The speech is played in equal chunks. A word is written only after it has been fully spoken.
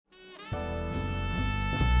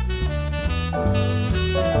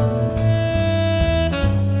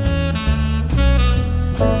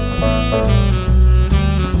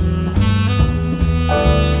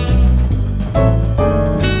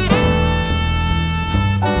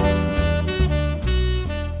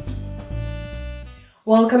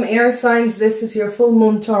Welcome, air signs. This is your full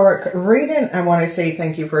moon tarot reading. I want to say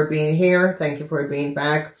thank you for being here. Thank you for being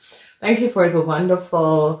back. Thank you for the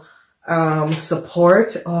wonderful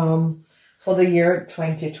support for the year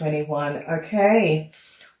 2021. Okay.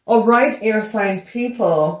 All right, air sign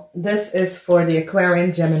people. This is for the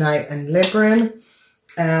Aquarian, Gemini, and Libra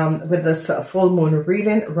with this full moon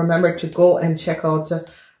reading. Remember to go and check out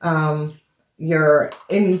your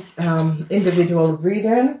individual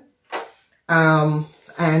reading.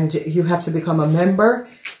 And you have to become a member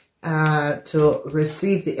to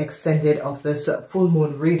receive the extended of this full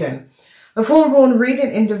moon reading. The full moon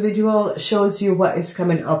reading individual shows you what is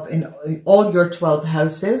coming up in all your 12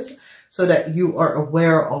 houses so that you are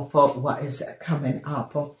aware of what is coming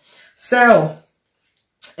up. So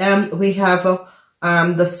we have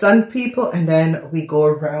the sun people, and then we go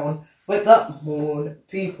around with the moon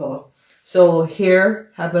people. So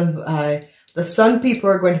here having the sun people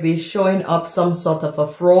are going to be showing up some sort of a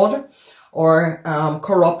fraud or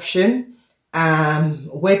corruption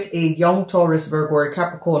with a young Taurus, Virgo, or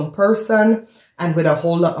Capricorn person, and with a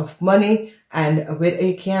whole lot of money. And with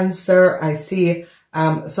a Cancer, I see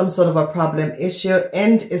some sort of a problem issue.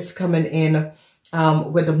 End is coming in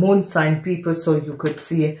with the moon sign people, so you could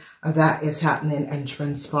see that is happening and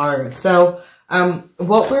transpire. So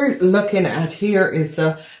what we're looking at here is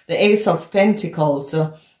the Ace of Pentacles.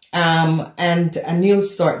 And a new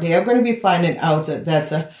start. They are going to be finding out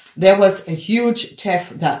that there was a huge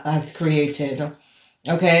theft that has created.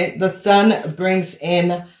 Okay, the sun brings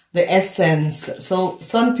in the essence. So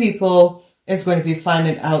sun people is going to be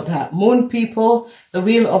finding out that moon people, the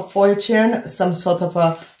Wheel of Fortune, some sort of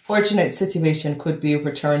a fortunate situation could be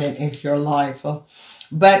returning into your life.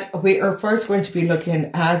 But we are first going to be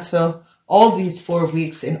looking at all these 4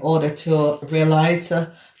 weeks in order to realize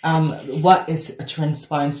what is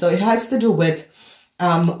transpiring. So it has to do with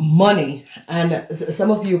money, and some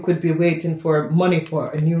of you could be waiting for money for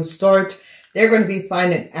a new start. They're going to be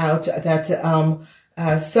finding out that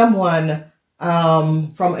someone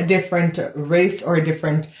from a different race or a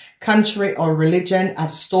different country or religion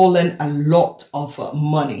have stolen a lot of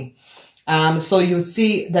money. So you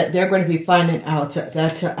see that they're going to be finding out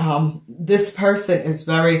that this person is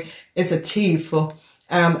a thief.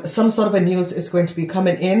 Some sort of a news is going to be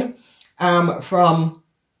coming in from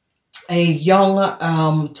a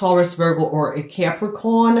young Taurus, Virgo, or a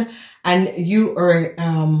Capricorn, and you are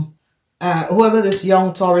whoever this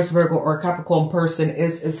young Taurus, Virgo, or Capricorn person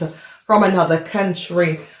is from another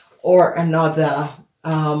country or another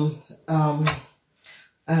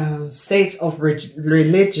state of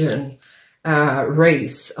religion,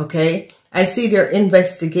 race. Okay, I see they're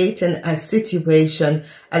investigating a situation.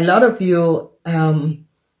 A lot of you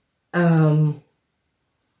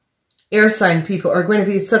air sign people are going to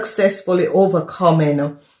be successfully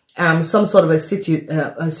overcoming some sort of a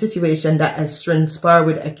situation that has transpired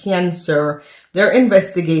with a Cancer. They're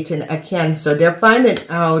investigating a Cancer. They're finding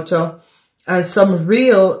out some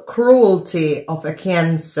real cruelty of a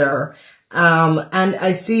Cancer. And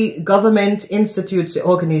I see government, institutes,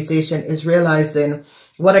 organization is realizing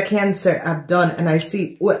what a Cancer have done. And I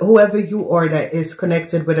see whoever you are that is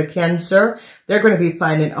connected with a Cancer, they're going to be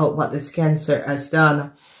finding out what this Cancer has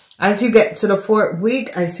done. As you get to the 4th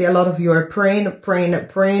week, I see a lot of you are praying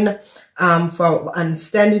and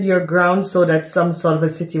standing your ground so that some sort of a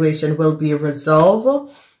situation will be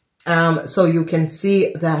resolved. So you can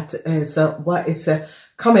see that is what is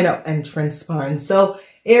coming up and transpiring. So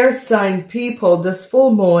air sign people, this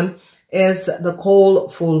full moon is the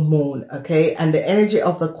cold full moon, okay? And the energy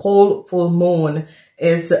of the cold full moon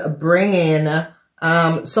is bringing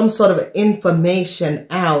some sort of information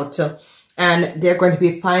out, and they're going to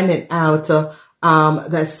be finding out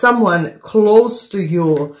that someone close to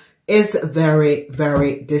you is very,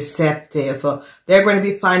 very deceptive. They're going to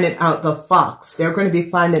be finding out the facts. They're going to be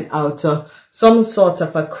finding out some sort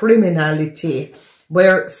of a criminality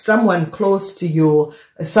where someone close to you,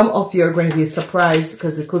 some of you are going to be surprised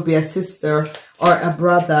because it could be a sister or a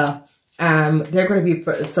brother. They're going to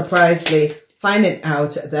be surprisingly finding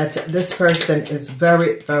out that this person is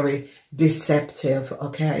very, very deceptive,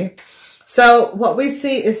 okay? So what we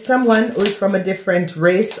see is someone who is from a different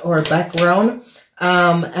race or background,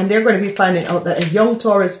 and they're going to be finding out that a young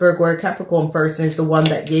Taurus, Virgo, or Capricorn person is the one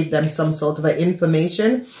that gave them some sort of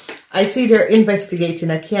information. I see they're investigating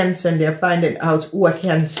a Cancer, and they're finding out who a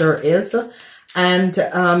Cancer is. And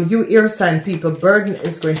you air sign people, burden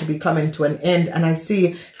is going to be coming to an end. And I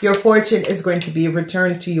see your fortune is going to be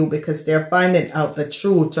returned to you because they're finding out the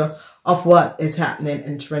truth of what is happening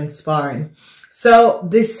and transpiring. So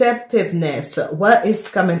deceptiveness, what is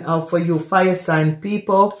coming out for you fire sign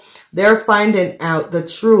people? They're finding out the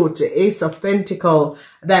truth, Ace of Pentacles,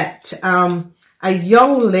 that a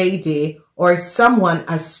young lady or someone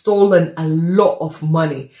has stolen a lot of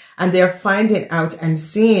money, and they're finding out and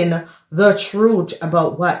seeing the truth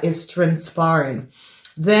about what is transpiring.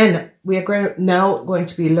 Then we are now going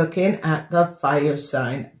to be looking at the fire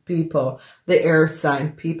sign people, the air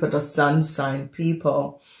sign people, the sun sign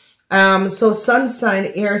people. So sun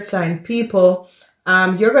sign, air sign people,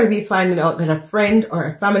 you're going to be finding out that a friend or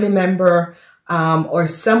a family member or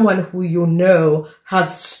someone who you know have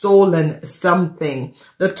stolen something.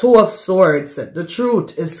 The Two of Swords, the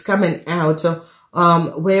truth is coming out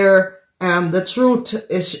where the truth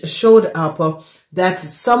is showed up that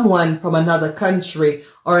someone from another country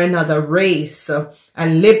or another race, a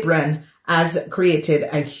Libran, has created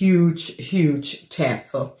a huge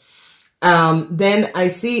theft. Then I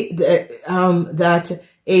see that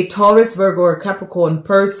a Taurus, Virgo, or Capricorn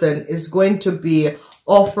person is going to be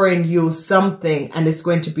offering you something, and it's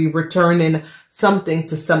going to be returning something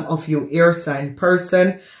to some of you air sign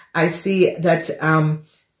person. I see that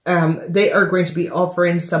they are going to be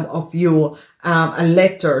offering some of you a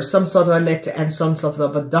letter, some sort of a letter and some sort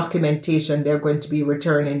of a documentation they're going to be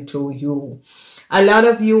returning to you. A lot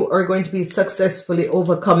of you are going to be successfully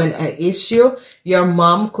overcoming an issue. Your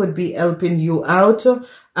mom could be helping you out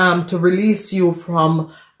to release you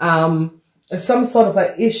from some sort of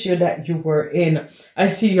an issue that you were in. I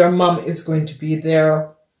see your mom is going to be there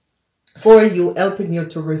for you, helping you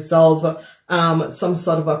to resolve some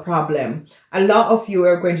sort of a problem. A lot of you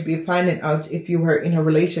are going to be finding out, if you were in a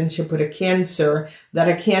relationship with a Cancer, that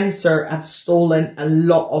a Cancer has stolen a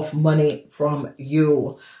lot of money from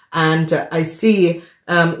you. And I see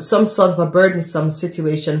some sort of a burdensome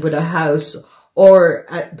situation with a house or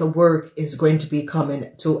at the work is going to be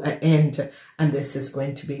coming to an end, and this is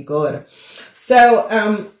going to be good. So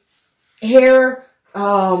here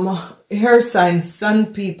signs,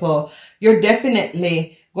 sun people, you're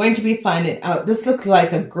definitely going to be finding out. This looks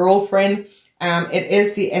like a girlfriend. It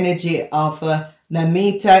is the energy of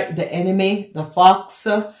Namita, the enemy, the fox.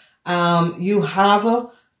 You have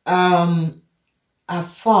a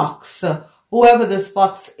fox. Whoever this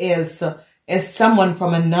fox is someone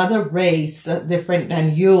from another race different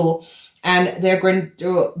than you, and they're going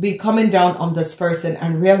to be coming down on this person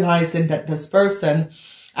and realizing that this person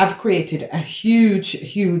have created a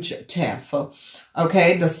huge theft.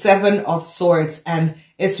 Okay, the Seven of Swords, and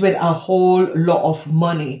it's with a whole lot of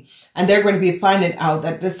money, and they're going to be finding out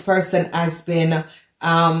that this person has been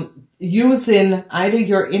using either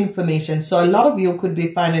your information. So a lot of you could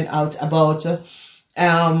be finding out about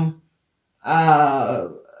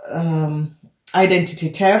identity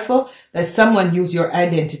theft, that someone used your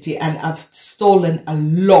identity and have stolen a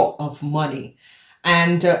lot of money.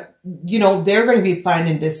 And you know, they're going to be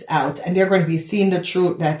finding this out, and they're going to be seeing the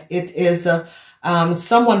truth that it is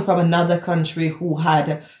someone from another country who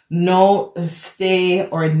had no stay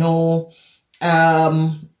or no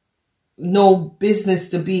business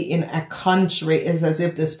to be in a country. It's as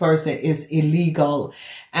if this person is illegal,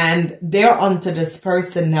 and they're onto this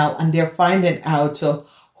person now, and they're finding out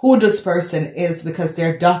who this person is because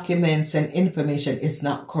their documents and information is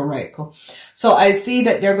not correct. So I see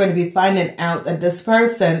that they're going to be finding out that this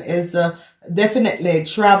person is definitely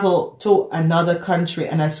traveled to another country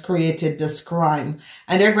and has created this crime,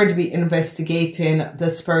 and they're going to be investigating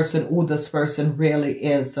this person, who this person really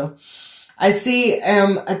is. I see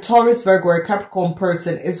a Taurus, Virgo, or Capricorn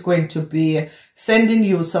person is going to be sending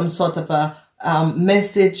you some sort of a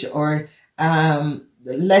message or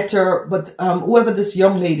letter, but whoever this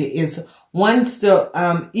young lady is wants to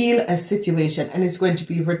heal a situation and is going to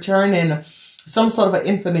be returning some sort of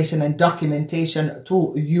information and documentation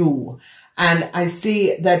to you. And I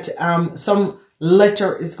see that some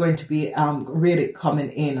letter is going to be really coming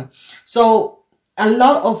in. So a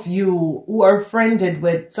lot of you who are friended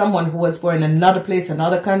with someone who was born in another place,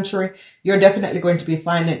 another country, you're definitely going to be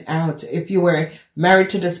finding out if you were married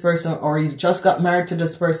to this person, or you just got married to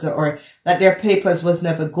this person, or that their papers was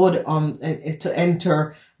never good to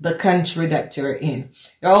enter the country that you're in.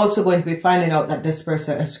 You're also going to be finding out that this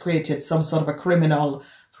person has created some sort of a criminal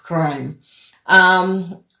crime.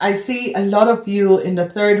 I see a lot of you in the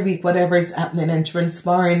third week, whatever is happening and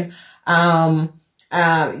transpiring,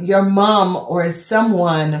 your mom or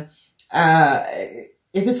someone, if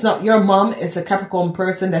it's not your mom, it's a Capricorn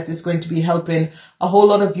person that is going to be helping a whole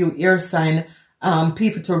lot of you air sign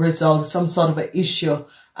people to resolve some sort of an issue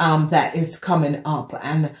that is coming up.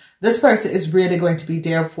 And this person is really going to be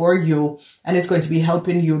there for you and is going to be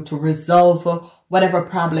helping you to resolve whatever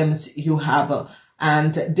problems you have.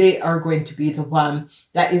 and they are going to be the one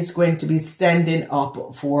that is going to be standing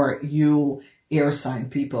up for you, air sign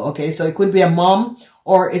people. Okay, so it could be a mom,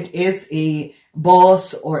 or it is a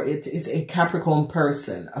boss, or it is a Capricorn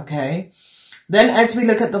person. Okay, then as we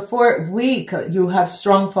look at the 4th week, you have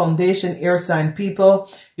strong foundation, air sign people.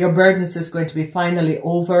 Your burdens is going to be finally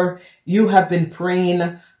over. You have been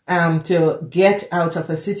praying to get out of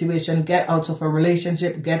a situation, get out of a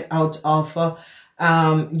relationship, get out of,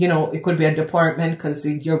 you know, it could be a department, because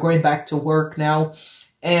you're going back to work now.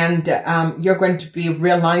 And you're going to be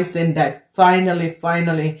realizing that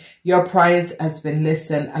finally, your prize has been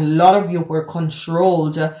listened. A lot of you were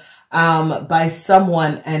controlled by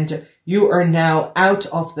someone, and you are now out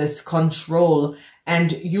of this control,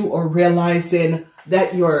 and you are realizing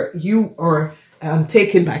that you are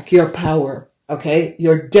taking back your power. Okay,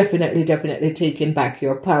 you're definitely taking back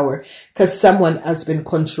your power, because someone has been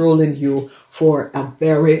controlling you for a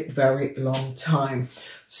very long time.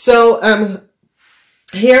 So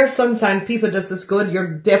here, sun sign people, this is good.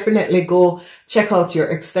 You're definitely go check out your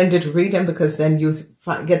extended reading, because then you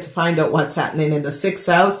get to find out what's happening in the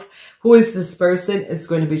 6th house. Who is this person is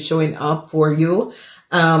going to be showing up for you.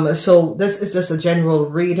 So this is just a general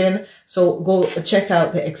reading. So go check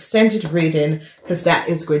out the extended reading, because that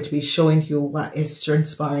is going to be showing you what is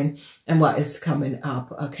transpiring and what is coming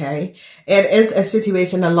up. Okay. It is a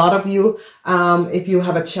situation. A lot of you, if you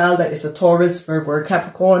have a child that is a Taurus, Virgo, or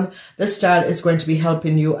Capricorn, this child is going to be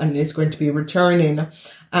helping you and is going to be returning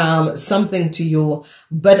something to you.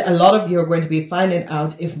 But a lot of you are going to be finding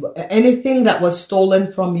out if anything that was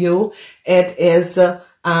stolen from you, it is a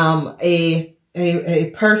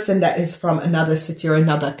person that is from another city or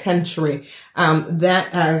another country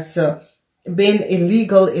that has been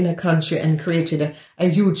illegal in a country and created a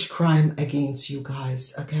huge crime against you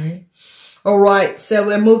guys. Okay. All right. So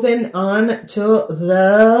we're moving on to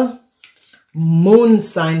the moon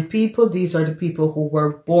sign people. These are the people who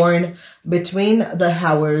were born between the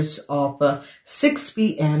hours of 6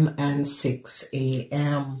 p.m. and 6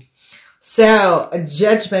 a.m. So a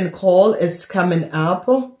judgment call is coming up.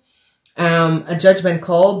 A judgment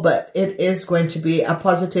call, but it is going to be a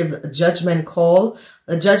positive judgment call.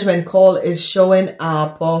 The judgment call is showing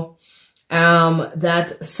up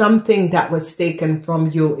that something that was taken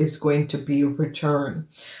from you is going to be returned.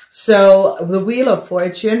 So the Wheel of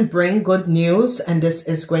Fortune bring good news, and this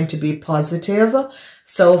is going to be positive.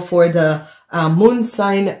 So for the moon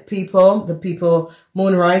sign people, the people,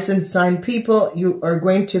 moon rising sign people, you are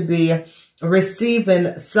going to be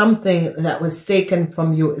receiving something that was taken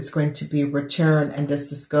from you is going to be returned, and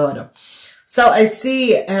this is good. So I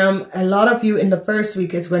see a lot of you in the 1st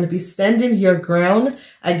week is going to be standing your ground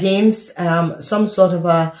against some sort of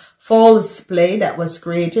a false play that was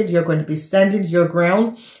created. You're going to be standing your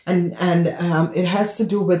ground, and it has to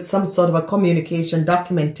do with some sort of a communication,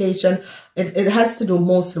 documentation. It has to do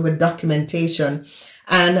mostly with documentation,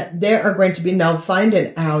 and they are going to be now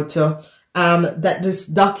finding out that this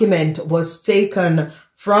document was taken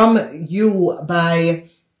from you by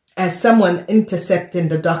someone intercepting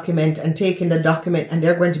the document and taking the document, and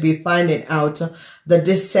they're going to be finding out the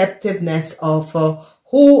deceptiveness of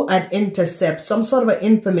who had intercepted some sort of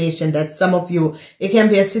information that some of you, it can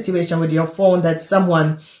be a situation with your phone that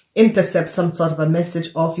someone intercepts some sort of a message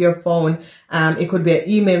off your phone. It could be an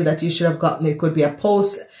email that you should have gotten. It could be a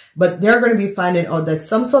post. But they're going to be finding out that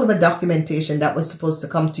some sort of a documentation that was supposed to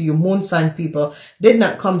come to you, moon sign people, did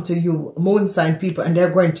not come to you, moon sign people, and they're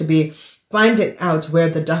going to be finding out where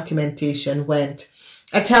the documentation went.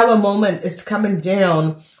 A tower moment is coming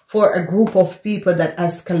down for a group of people that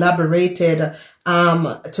has collaborated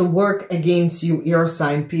to work against you, air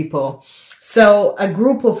sign people. So a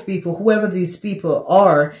group of people, whoever these people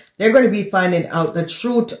are, they're going to be finding out the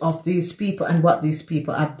truth of these people and what these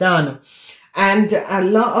people have done. And a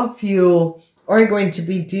lot of you are going to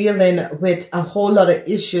be dealing with a whole lot of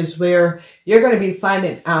issues where you're going to be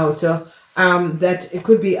finding out that it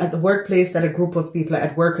could be at the workplace that a group of people are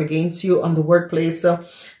at work against you on the workplace.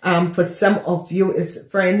 For some of you is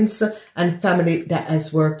friends and family that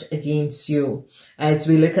has worked against you. As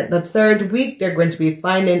we look at the 3rd week, they're going to be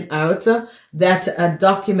finding out that a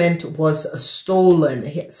document was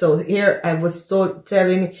stolen. So here I was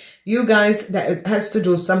telling you guys that it has to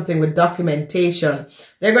do something with documentation.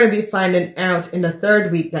 They're going to be finding out in the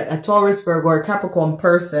 3rd week that a Taurus, Virgo, or Capricorn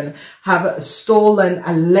person have stolen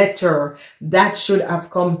a letter that should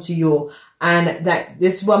have come to you, and that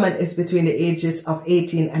this woman is between the ages of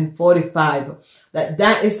 18 and 45.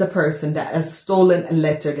 That is the person that has stolen a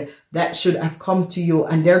letter. that should have come to you,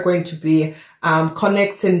 and they're going to be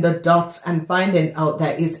connecting the dots and finding out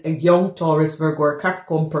that is a young Taurus, Virgo, or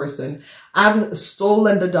Capricorn person have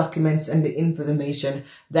stolen the documents and the information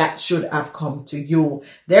that should have come to you.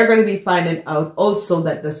 They're going to be finding out also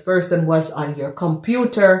that this person was on your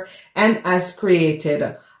computer and has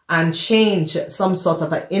created and changed some sort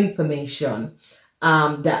of information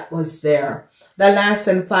that was there. The last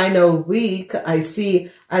and final week, I see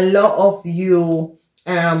a lot of you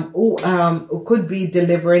who could be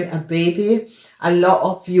delivering a baby. A lot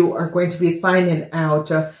of you are going to be finding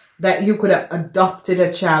out that you could have adopted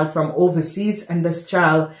a child from overseas, and this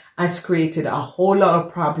child has created a whole lot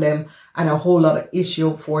of problem and a whole lot of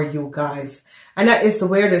issue for you guys. And that is the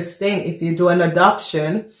weirdest thing. If you do an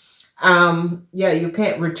adoption, yeah, you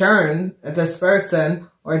can't return this person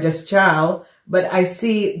or this child. But I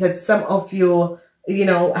see that some of you, you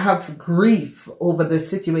know, have grief over the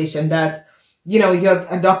situation that, you know, you have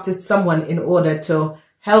adopted someone in order to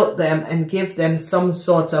help them and give them some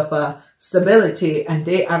sort of stability, and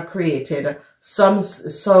they have created such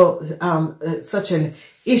an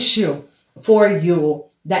issue for you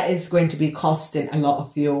that is going to be costing a lot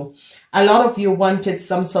of you. A lot of you wanted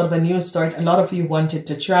some sort of a new start. A lot of you wanted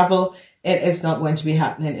to travel. It is not going to be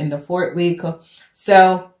happening in the 4th week.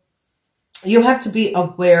 So you have to be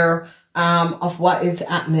aware of what is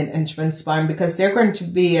happening and transpiring, because they're going to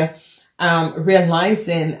be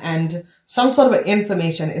realizing, and some sort of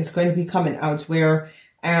information is going to be coming out where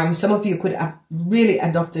some of you could have really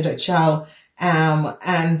adopted a child,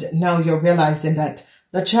 and now you're realizing that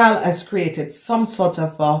the child has created some sort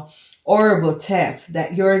of a horrible theft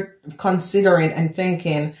that you're considering and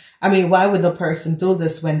thinking, I mean, why would the person do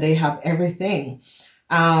this when they have everything?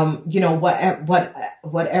 You know,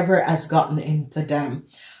 whatever has gotten into them.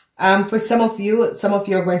 For some of you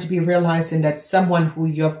are going to be realizing that someone who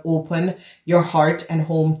you have opened your heart and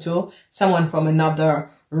home to, someone from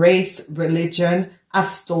another race, religion, have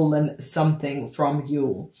stolen something from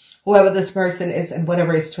you. Whoever this person is and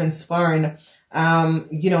whatever is transpiring,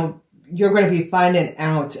 you know, you're going to be finding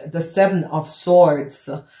out the 7 of Swords,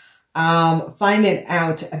 finding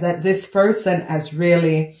out that this person has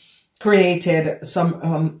created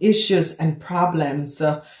some issues and problems.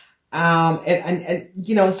 And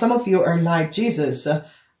you know, some of you are like, Jesus,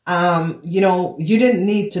 you know, you didn't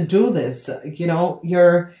need to do this. You know,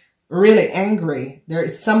 you're really angry. There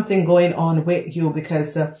is something going on with you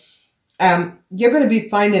because you're going to be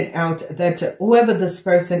finding out that whoever this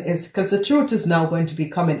person is, because the truth is now going to be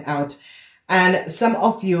coming out. And some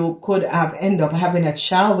of you could have end up having a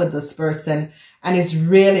child with this person, and it's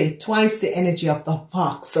really twice the energy of the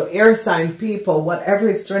fox. So air sign people, whatever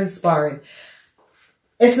is transpiring,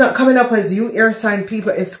 it's not coming up as you air sign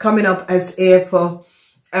people. It's coming up as if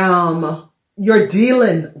you're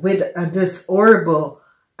dealing with this horrible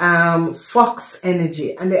fox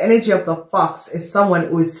energy. And the energy of the fox is someone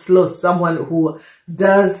who is slow, someone who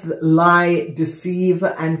does lie, deceive,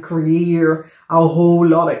 and create a whole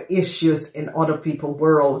lot of issues in other people's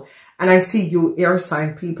world. And I see you air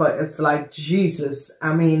sign people, it's like, Jesus,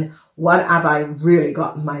 I mean, what have I really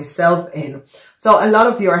gotten myself in? So a lot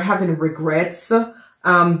of you are having regrets,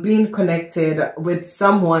 being connected with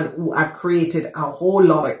someone who have created a whole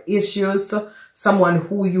lot of issues, someone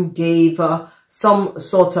who you gave some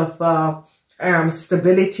sort of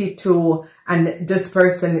stability to, and this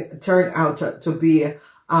person turned out to be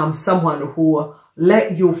someone who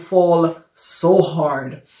let you fall so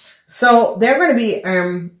hard. So they're going to be,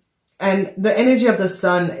 and the energy of the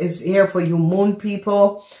sun is here for you moon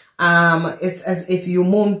people. It's as if you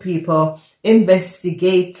moon people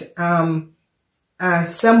investigate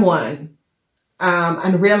someone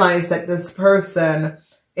and realize that this person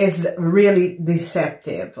is really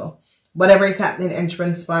deceptive. Whatever is happening and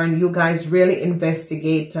transpiring, you guys really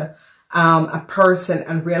investigate a person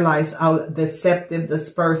and realize how deceptive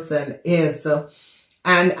this person is.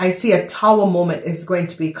 And I see a tower moment is going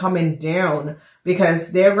to be coming down,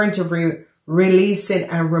 because they're going to be releasing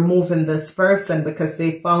and removing this person, because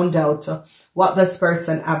they found out what this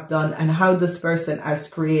person have done and how this person has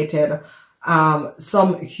created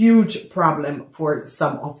some huge problem for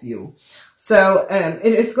some of you. So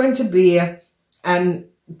it is going to be a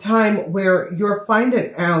time where you're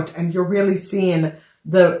finding out and you're really seeing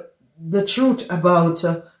the truth about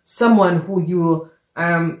someone who you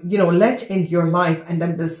you know, let in your life, and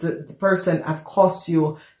then this person have caused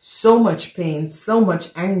you so much pain, so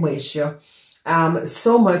much anguish,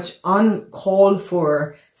 so much uncalled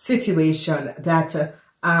for situation that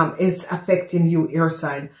is affecting you, air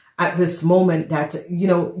sign, at this moment, that, you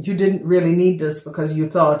know, you didn't really need this because you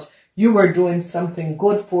thought you were doing something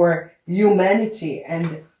good for humanity,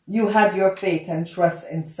 and you had your faith and trust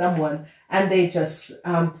in someone, and they just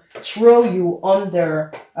throw you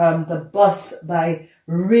under the bus by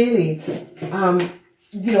really,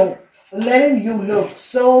 you know, letting you look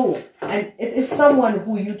so, and it is someone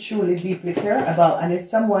who you truly deeply care about, and it's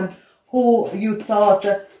someone who you thought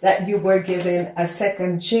that you were given a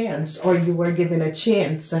second chance, or you were given a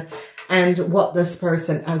chance, and what this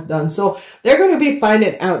person has done. So they're going to be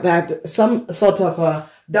finding out that some sort of a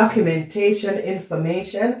documentation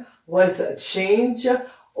information was changed,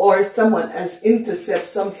 or someone has intercepted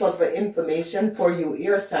some sort of information for you,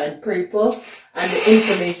 ear sign people, and the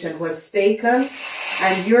information was taken,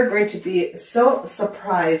 and you're going to be so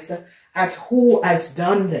surprised at who has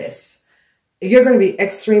done this. You're going to be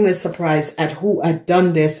extremely surprised at who had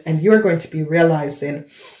done this, and you're going to be realizing,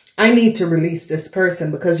 I need to release this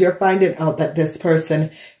person, because you're finding out that this person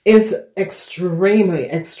is extremely,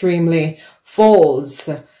 extremely false,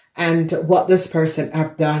 and what this person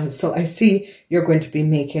have done. So I see you're going to be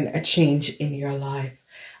making a change in your life.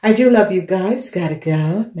 I do love you guys. Gotta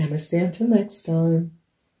go. Namaste until next time.